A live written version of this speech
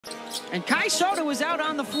And Kai Sotto is out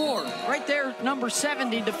on the floor. Right there, number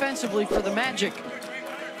 70 defensively for the Magic.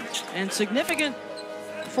 And significant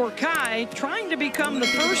for Kai, trying to become the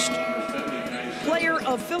first player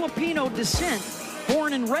of Filipino descent,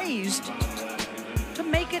 born and raised, to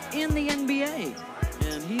make it in the NBA.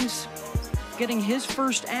 And he's getting his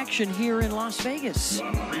first action here in Las Vegas.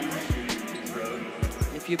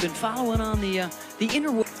 If you've been following on the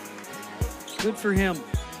interweb, good for him.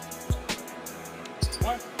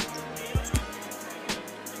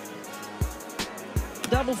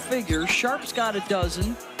 Double figures. Sharp's got a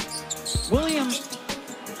dozen. William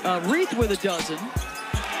Reith with a dozen.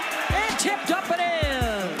 And tipped up and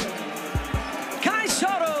in. Kai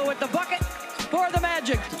Sotto at the bucket for the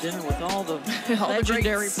Magic. To dinner with all the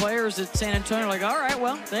legendary players at San Antonio. Like, all right,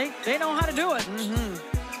 well, they know how to do it.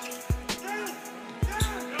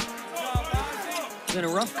 It's been a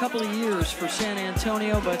rough couple of years for San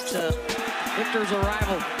Antonio, but Victor's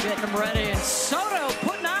arrival getting them ready. And Sotto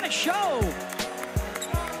putting on a show.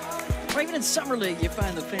 Or even in Summer League, you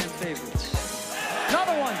find the fan favorites.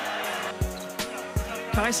 Another one.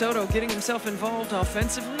 Kai Sotto getting himself involved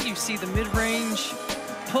offensively. You see the mid-range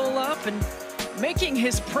pull up and making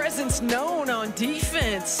his presence known on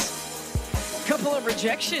defense. Couple of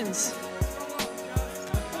rejections.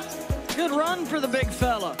 Good run for the big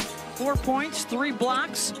fella. 4 points, 3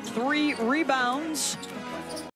 blocks, 3 rebounds.